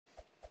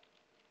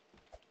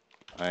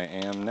I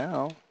am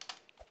now.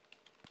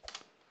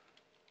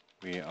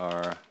 We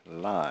are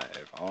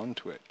live on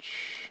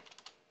Twitch.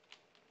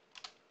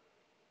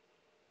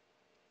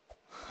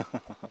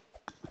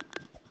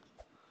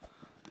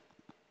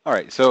 All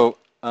right, so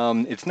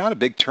it's not a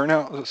big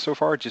turnout so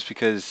far, just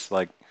because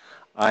like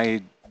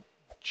I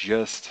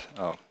just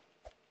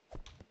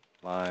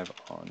live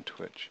on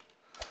Twitch.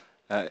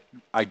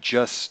 I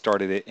just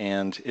started it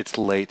and it's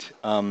late.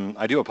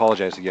 I do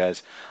apologize to you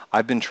guys.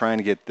 I've been trying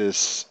to get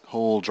this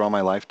whole Draw My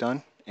Life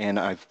done, and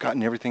I've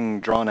gotten everything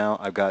drawn out.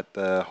 I've got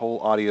the whole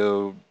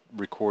audio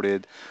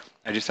recorded.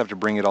 I just have to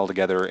bring it all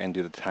together and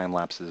do the time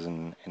lapses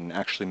and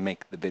actually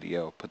make the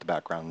video, put the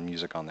background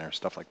music on there,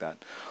 stuff like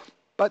that.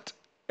 But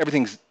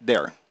everything's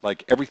there,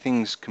 like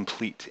everything's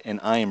complete, and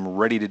I am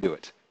ready to do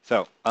it.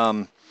 So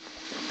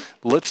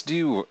let's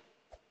do,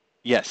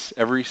 yes,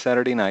 every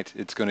Saturday night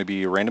it's going to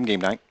be a random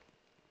game night.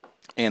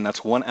 And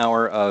that's 1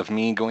 hour of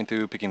me going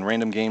through picking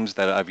random games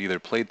that I've either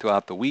played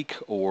throughout the week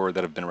or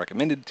that have been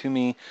recommended to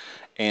me.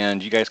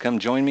 And you guys come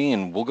join me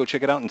and we'll go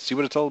check it out and see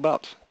what it's all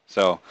about.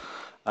 So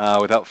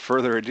without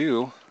further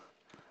ado,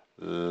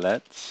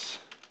 let's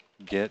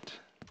get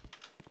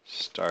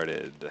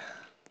started.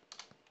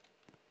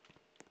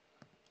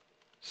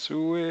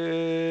 Switch.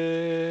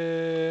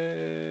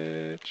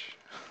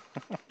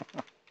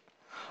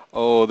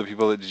 Oh, the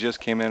people that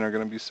just came in are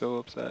going to be so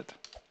upset.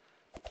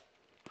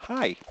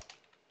 Hi.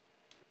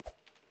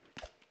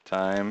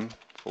 Time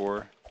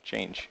for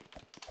change.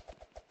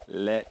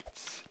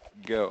 Let's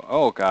go.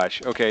 Oh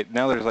gosh. Okay,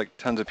 now there's like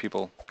tons of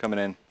people coming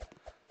in.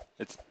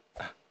 It's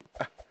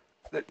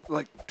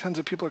like tons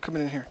of people are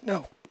coming in here.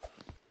 No.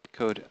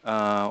 Code.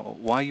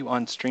 Why are you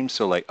on stream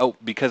so late? Oh,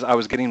 because I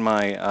was getting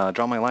my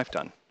Draw My Life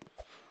done.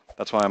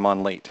 That's why I'm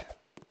on late.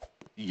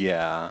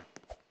 Yeah.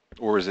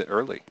 Or is it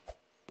early?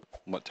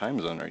 What time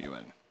zone are you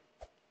in?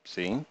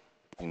 See?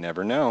 You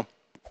never know.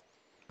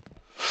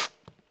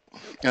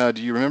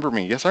 Do you remember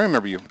me? Yes, I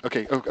remember you.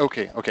 Okay,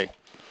 okay.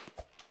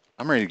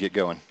 I'm ready to get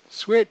going.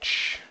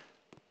 Switch.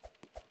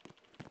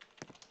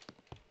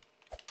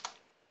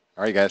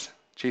 All right, guys,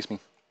 chase me.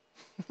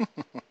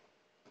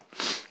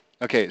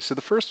 Okay, so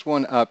the first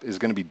one up is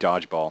going to be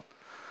dodgeball.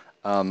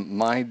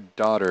 My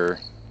daughter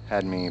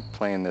had me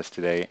playing this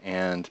today,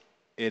 and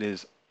it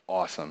is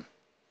awesome.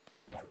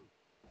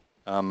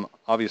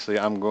 Obviously,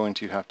 I'm going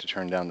to have to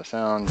turn down the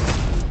sound.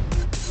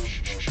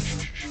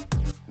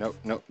 Nope.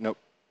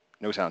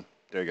 No sound.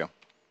 There you go.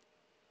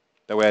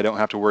 That way I don't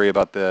have to worry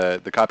about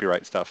the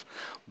copyright stuff.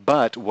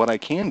 But what I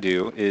can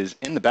do is,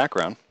 in the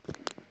background,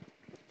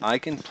 I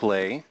can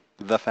play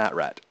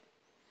TheFatRat.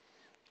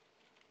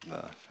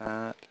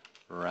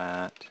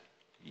 TheFatRat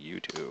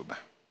YouTube.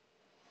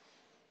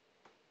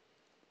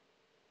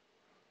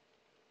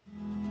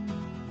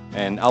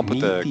 And I'll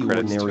put the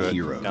credits to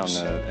it down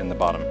in the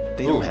bottom.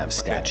 They don't have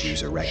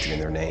statues erected in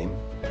their name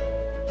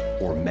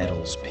or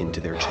medals pinned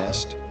to their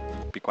chest.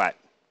 Be quiet.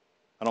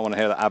 I don't want to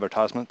hear the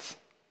advertisements.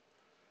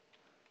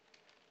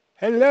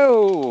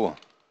 Hello!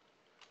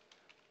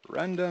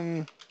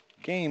 Random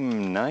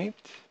game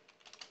night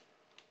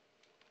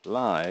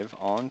live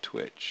on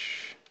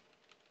Twitch.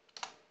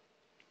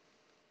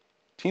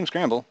 Team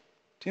Scramble.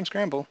 Team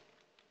Scramble.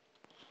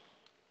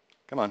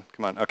 Come on.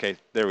 Okay,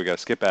 there we go.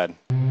 Skip ad.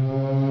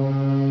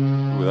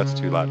 Ooh, that's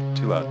too loud.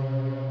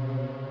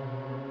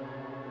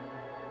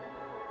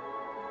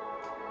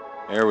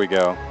 There we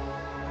go.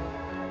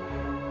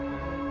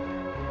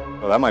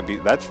 Oh,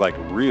 that's like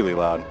really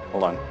loud.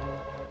 Hold on.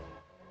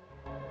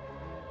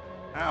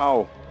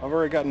 Ow, I've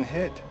already gotten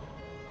hit.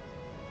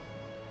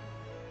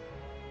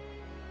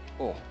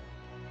 Oh.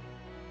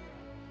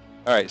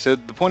 Alright, so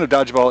the point of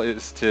dodgeball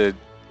is to,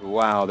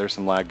 wow, there's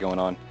some lag going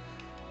on,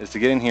 is to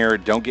get in here,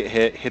 don't get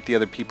hit the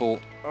other people.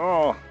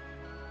 Oh,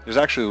 there's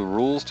actually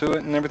rules to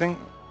it and everything,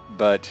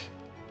 but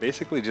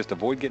basically just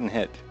avoid getting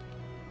hit.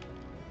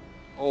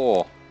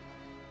 Oh.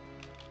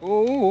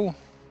 Oh.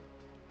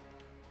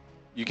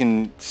 You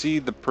can see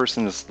the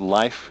person's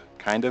life,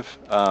 kind of.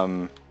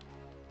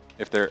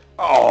 If they're,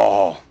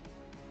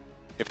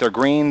 if they're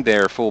green,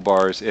 they're full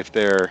bars. If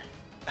they're,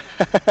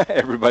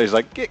 everybody's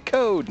like, get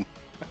code.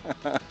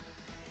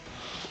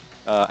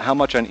 How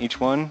much on each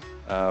one?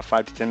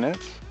 5 to 10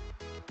 minutes?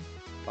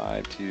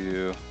 5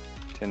 to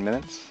 10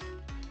 minutes.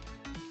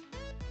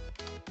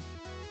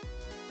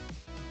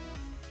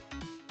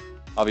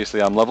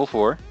 Obviously, I'm level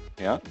 4.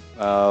 Yeah.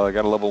 I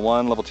got a level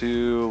 1, level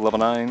 2, level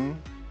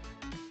 9.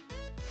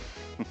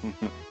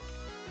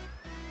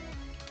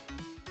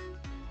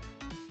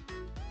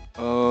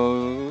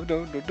 Oh,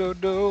 don't.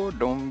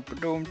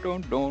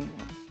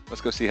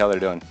 Let's go see how they're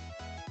doing.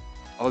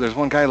 Oh, there's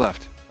one guy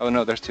left. Oh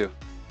no, there's two.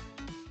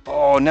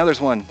 Oh, now there's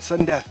one.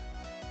 Sudden death.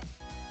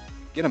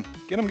 Get him.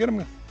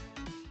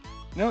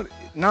 No,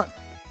 not.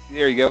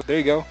 There you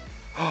go.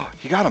 Oh,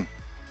 he got him.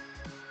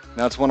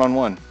 Now it's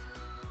one-on-one.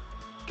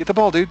 Get the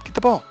ball, dude. Get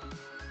the ball.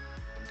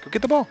 Go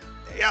get the ball.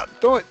 Yeah,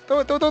 throw it.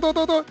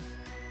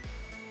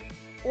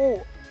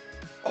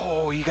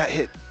 Oh, he got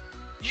hit.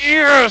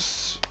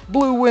 Yes!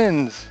 Blue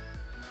wins.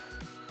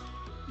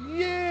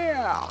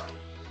 Yeah!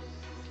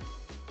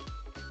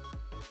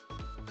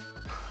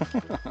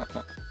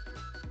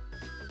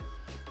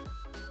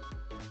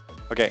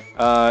 Okay,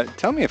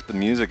 tell me if the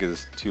music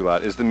is too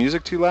loud. Is the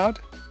music too loud?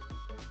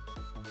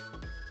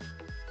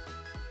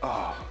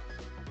 Oh,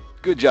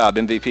 good job,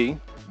 MVP.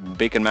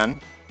 Bacon Man.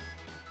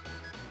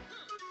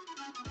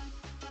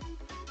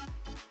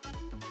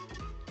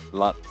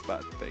 Lots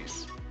that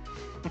face.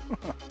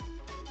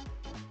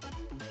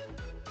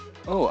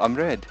 Oh, I'm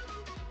red.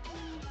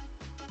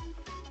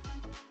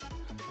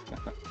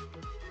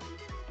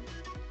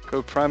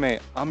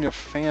 CodePrime8, I'm your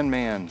fan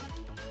man.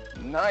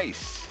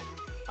 Nice.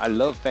 I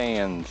love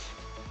fans.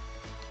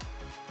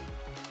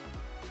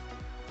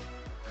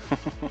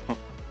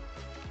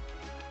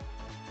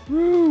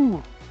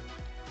 Woo!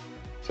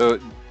 So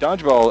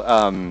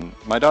dodgeball,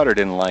 my daughter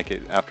didn't like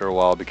it after a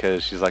while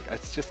because she's like,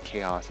 it's just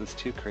chaos. It's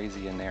too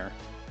crazy in there.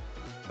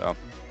 So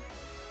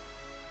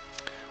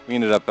we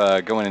ended up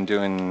going and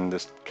doing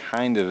this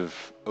kind of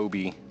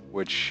obi,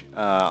 which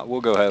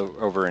we'll go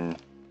over and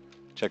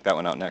check that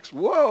one out next.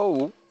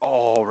 Whoa!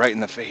 Oh, right in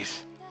the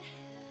face.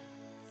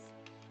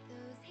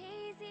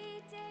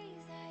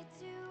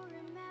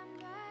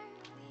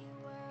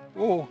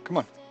 Oh, come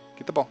on.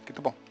 Get the ball. Get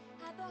the ball.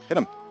 Hit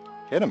him.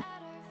 Hit him.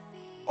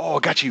 Oh,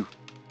 got you.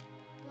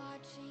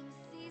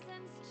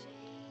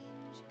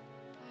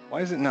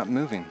 Why is it not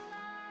moving?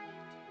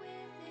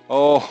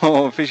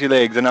 Oh, fishy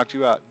legs. I knocked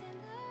you out.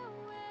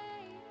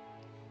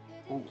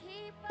 Ooh.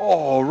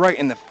 Oh, right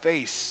in the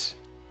face.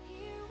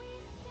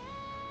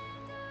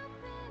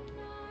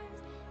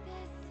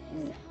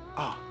 Ooh.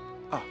 Ah,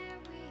 ah.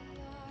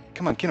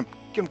 Come on, get him.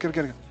 Get him, get him,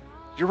 get him.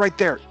 You're right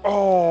there.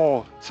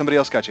 Oh, somebody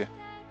else got you.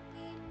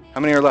 How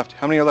many are left?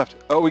 How many are left?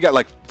 Oh, we got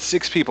like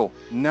 6 people.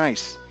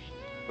 Nice.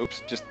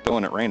 Oops, just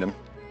throwing at random.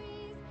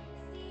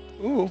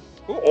 Ooh.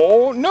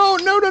 Oh, no,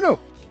 no, no, no.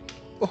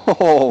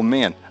 Oh,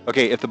 man.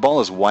 Okay, if the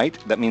ball is white,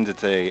 that means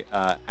it's a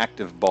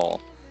active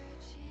ball.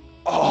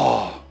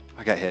 Oh,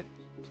 I got hit.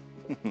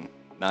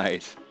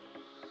 Nice.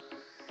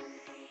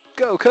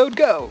 Go, Code,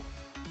 go.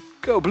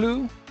 Go,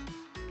 Blue.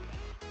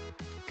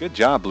 Good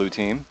job, Blue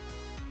team.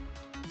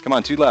 Come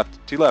on, 2 left.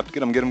 2 left.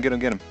 Get him, get him, get him,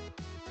 get him.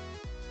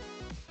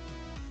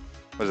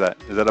 What is that?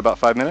 Is that about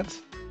 5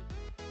 minutes?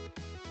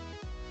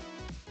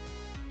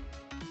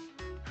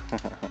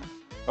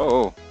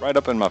 Oh, right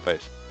up in my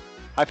face.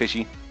 Hi,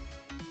 fishy.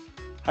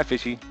 Hi,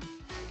 fishy.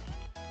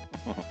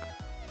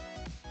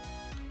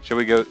 Shall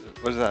we go?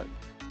 What is that?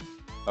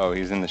 Oh,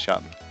 he's in the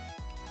shop.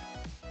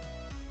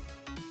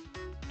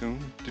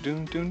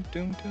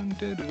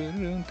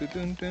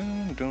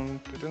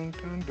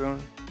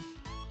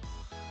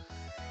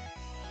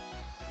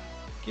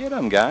 Get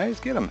him, guys.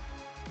 Get him.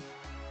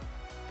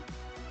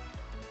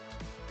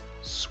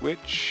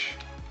 Switch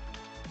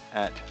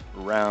at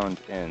round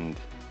end.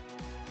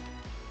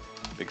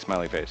 Big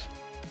smiley face.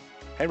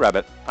 Hey,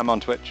 Rabbit. I'm on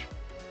Twitch.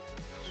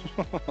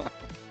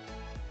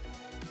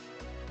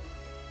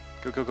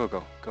 Go, go, go,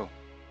 go, go.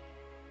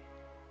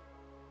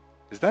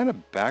 Is that a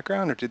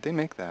background or did they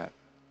make that?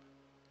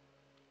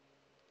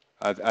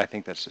 I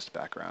think that's just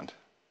background.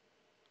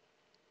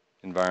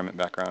 Environment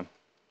background.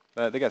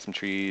 But they got some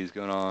trees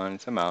going on,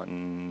 some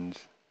mountains,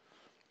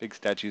 big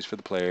statues for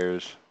the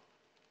players.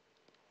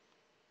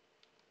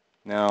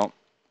 Now,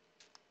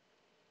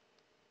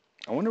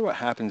 I wonder what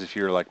happens if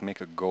you're like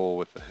make a goal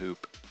with the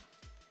hoop.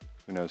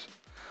 Who knows?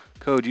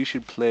 Code, you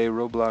should play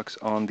Roblox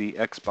on the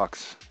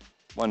Xbox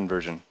One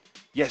version.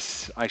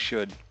 Yes, I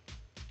should.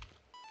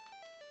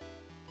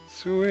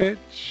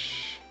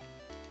 Switch.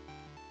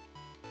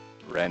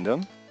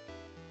 Random.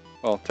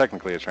 Well,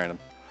 technically it's random.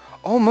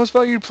 Oh, most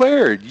valued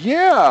player.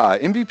 Yeah,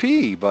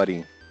 MVP,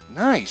 buddy.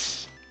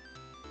 Nice.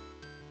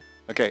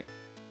 Okay.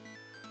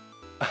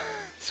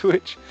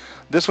 Switch.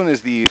 This one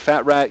is the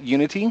TheFatRat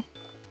Unity.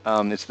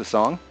 It's the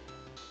song.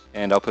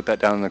 And I'll put that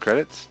down in the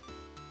credits.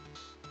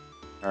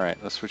 Alright,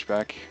 let's switch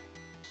back.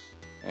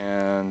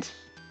 And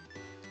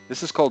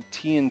this is called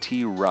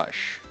TNT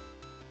Rush.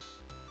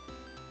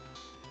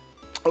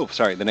 Oh,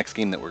 sorry, the next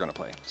game that we're going to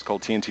play. It's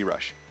called TNT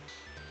Rush.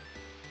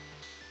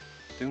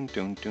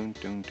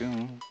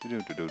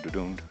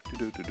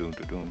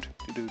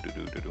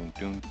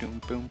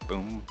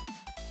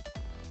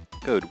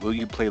 Good. Will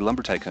you play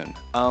Lumber Tycoon?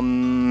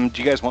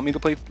 Do you guys want me to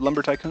play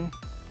Lumber Tycoon?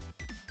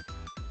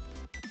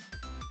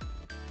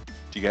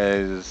 Do you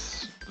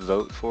guys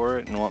vote for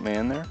it and want me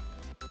in there?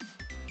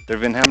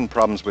 They've been having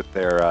problems with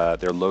their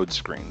load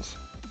screens.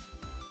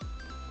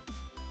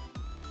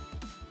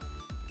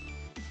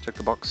 Check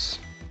the box.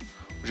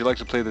 Would you like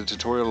to play the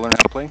tutorial to learn how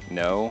to play?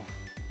 No,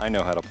 I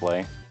know how to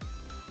play.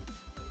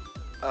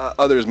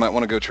 Others might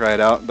want to go try it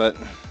out, but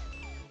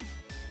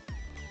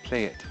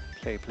play it.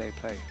 Play, play,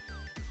 play.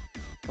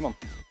 Come on.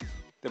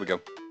 There we go.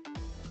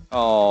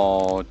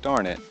 Oh,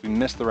 darn it. We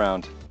missed the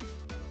round.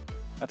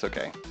 That's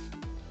okay.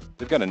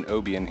 They've got an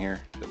Obi in here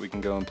that we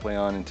can go and play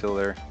on until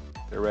they're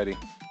ready.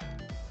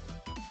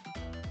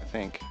 I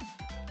think.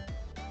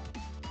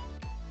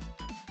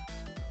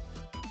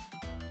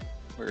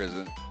 Where is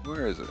it?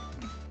 Where is it?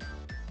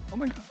 Oh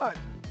my god.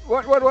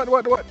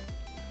 What?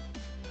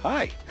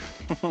 Hi.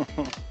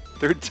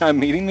 Third time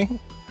meeting me?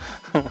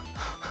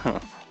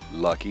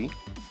 Lucky.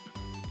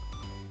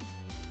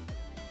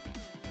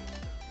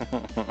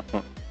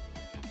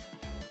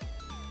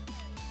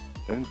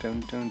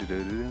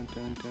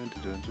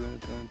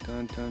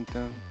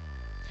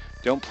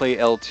 Don't play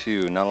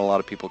L2. Not a lot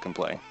of people can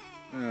play.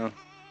 Yeah,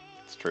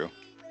 it's true.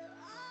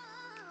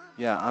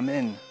 Yeah, I'm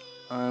in.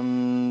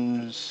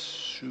 I'm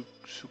Suksu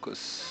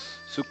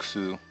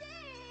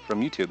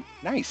from YouTube.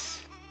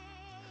 Nice.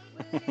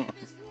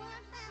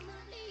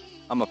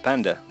 I'm a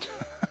panda.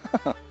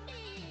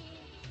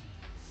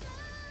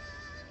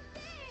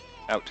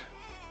 Out.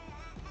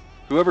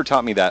 Whoever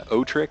taught me that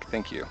O trick,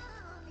 thank you.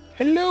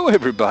 Hello,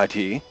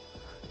 everybody.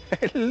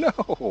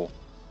 Hello.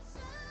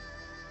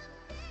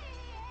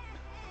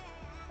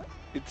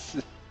 It's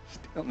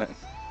Steelman.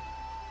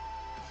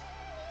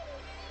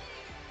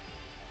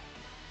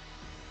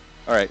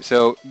 All right,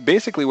 so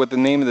basically what the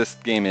name of this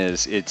game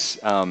is, it's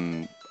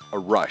a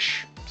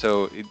rush.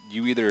 So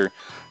you either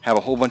have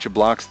a whole bunch of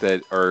blocks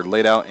that are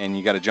laid out and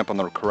you got to jump on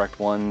the correct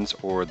ones,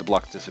 or the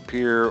blocks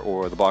disappear,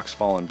 or the blocks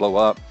fall and blow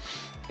up,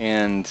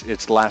 and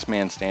it's last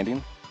man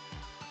standing.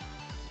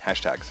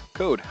 Hashtags.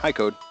 Code. Hi,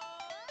 Code.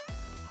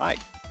 Hi.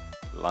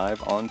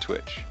 Live on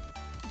Twitch.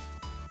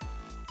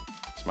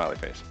 Smiley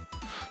face.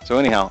 So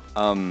anyhow,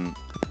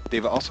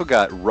 they've also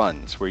got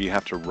runs where you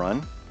have to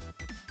run,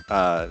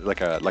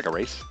 like a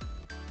race.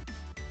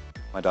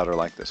 My daughter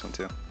liked this one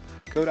too.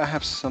 Code, I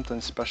have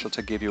something special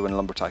to give you in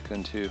Lumber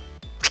Tycoon 2.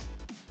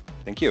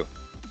 Thank you.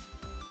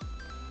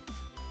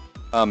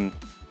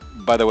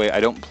 By the way, I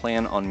don't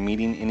plan on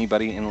meeting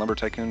anybody in Lumber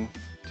Tycoon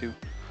 2.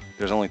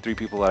 There's only 3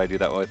 people that I do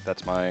that with.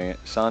 That's my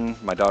son,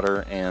 my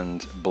daughter,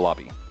 and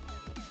Blobby.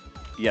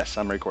 Yes,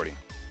 I'm recording.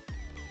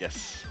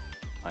 Yes,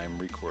 I'm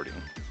recording.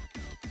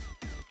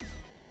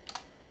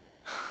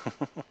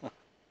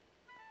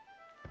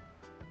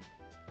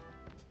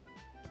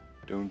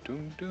 Dun,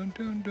 dun, dun,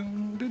 dun,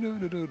 dun, dun,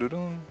 dun, dun, dun,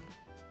 dun.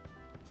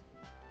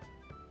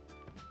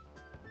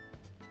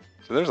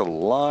 So there's a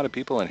lot of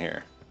people in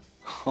here.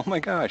 Oh my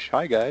gosh,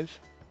 hi guys.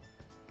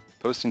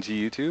 Posting to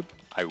YouTube?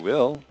 I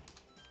will.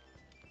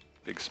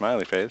 Big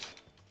smiley face.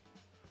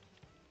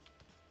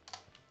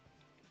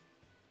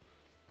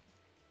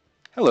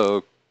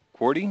 Hello,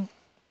 Quarty.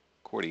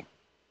 Quarty.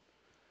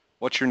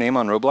 What's your name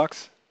on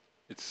Roblox?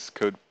 It's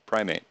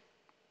CodePrime8.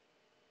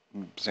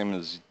 Same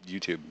as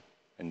YouTube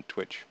and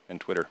Twitch and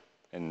Twitter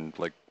and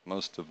like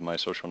most of my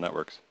social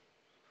networks.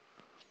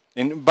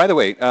 And by the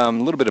way, a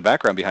little bit of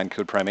background behind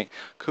CodePrime8.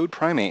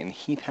 CodePrime8 and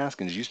Heath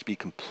Haskins used to be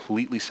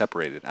completely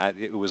separated.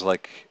 It was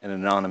like an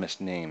anonymous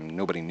name.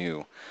 Nobody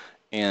knew.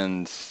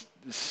 And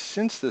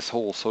since this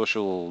whole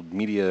social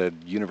media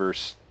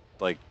universe,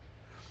 like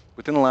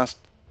within the last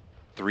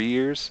 3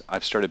 years,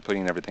 I've started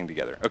putting everything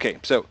together. Okay,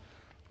 so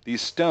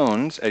these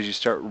stones, as you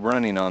start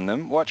running on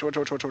them, watch. They're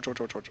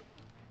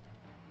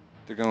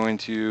going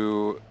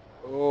to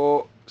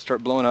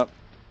start blowing up,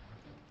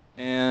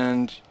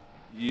 and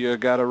you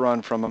gotta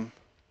run from them.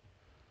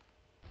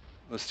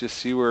 Let's just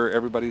see where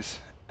everybody's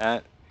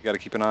at. You gotta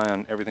keep an eye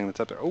on everything that's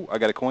up there. Oh, I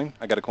got a coin.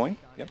 I got a coin.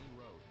 Yep.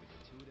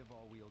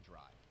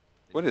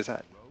 What is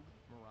that?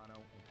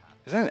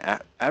 Is that an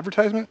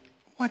advertisement?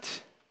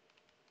 What?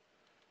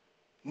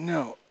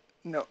 No.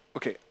 No.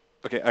 Okay.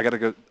 Okay, I gotta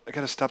go. I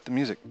gotta stop the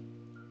music.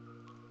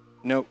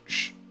 No.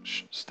 Shh.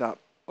 Shh. Stop.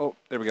 Oh,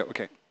 there we go.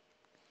 Okay.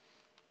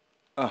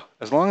 Oh,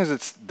 as long as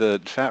it's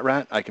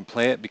TheFatRat, I can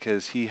play it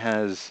because he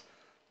has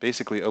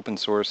basically open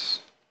source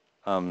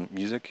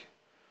music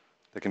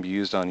that can be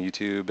used on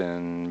YouTube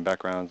and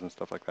backgrounds and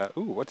stuff like that.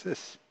 Ooh, what's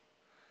this?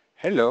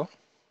 Hello.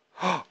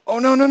 Oh,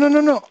 no, no, no,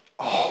 no, no.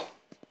 Oh.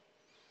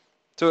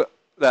 So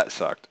that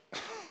sucked.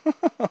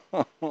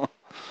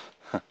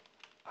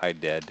 I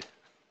dead.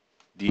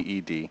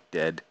 D-E-D.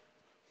 Dead.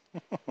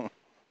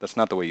 That's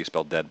not the way you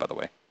spell dead, by the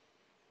way.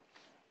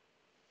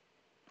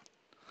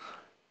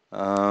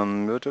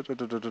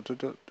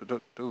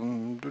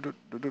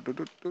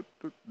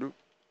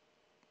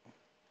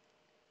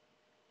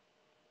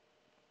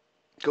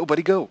 Go,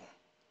 buddy, go.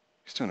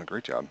 He's doing a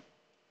great job.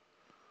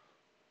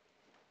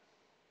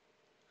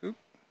 Oop,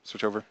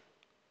 switch over.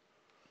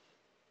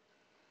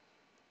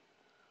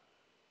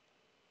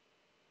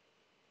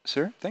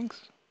 Sir, thanks.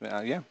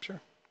 Yeah,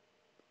 sure.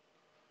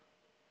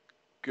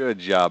 Good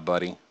job,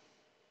 buddy.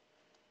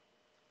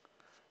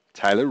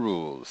 Tyler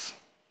rules.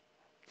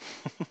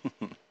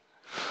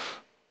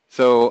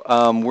 So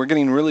we're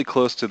getting really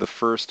close to the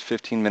first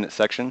 15-minute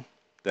section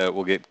that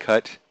will get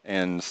cut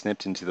and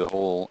snipped into the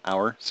whole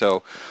hour.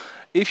 So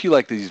if you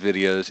like these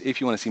videos, if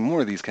you want to see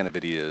more of these kind of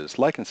videos,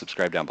 like and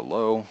subscribe down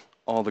below.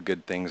 All the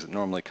good things that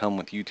normally come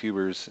with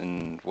YouTubers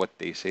and what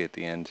they say at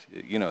the end.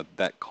 You know,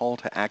 that call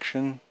to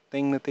action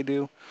thing that they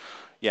do.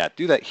 Yeah,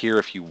 do that here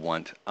if you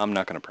want. I'm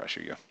not going to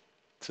pressure you.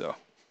 So,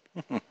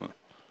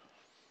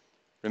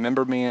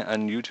 remember me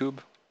on YouTube?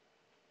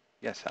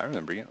 Yes, I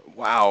remember you.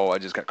 Wow, I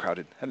just got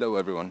crowded. Hello,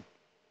 everyone.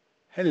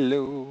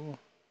 Hello.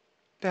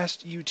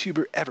 Best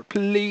YouTuber ever.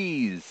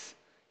 Please.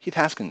 Heath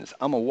Haskins,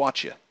 I'm going to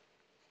watch you.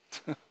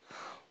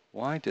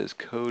 Why does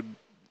Code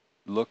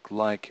look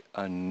like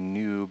a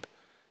noob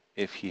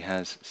if he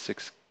has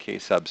 6K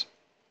subs?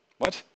 What?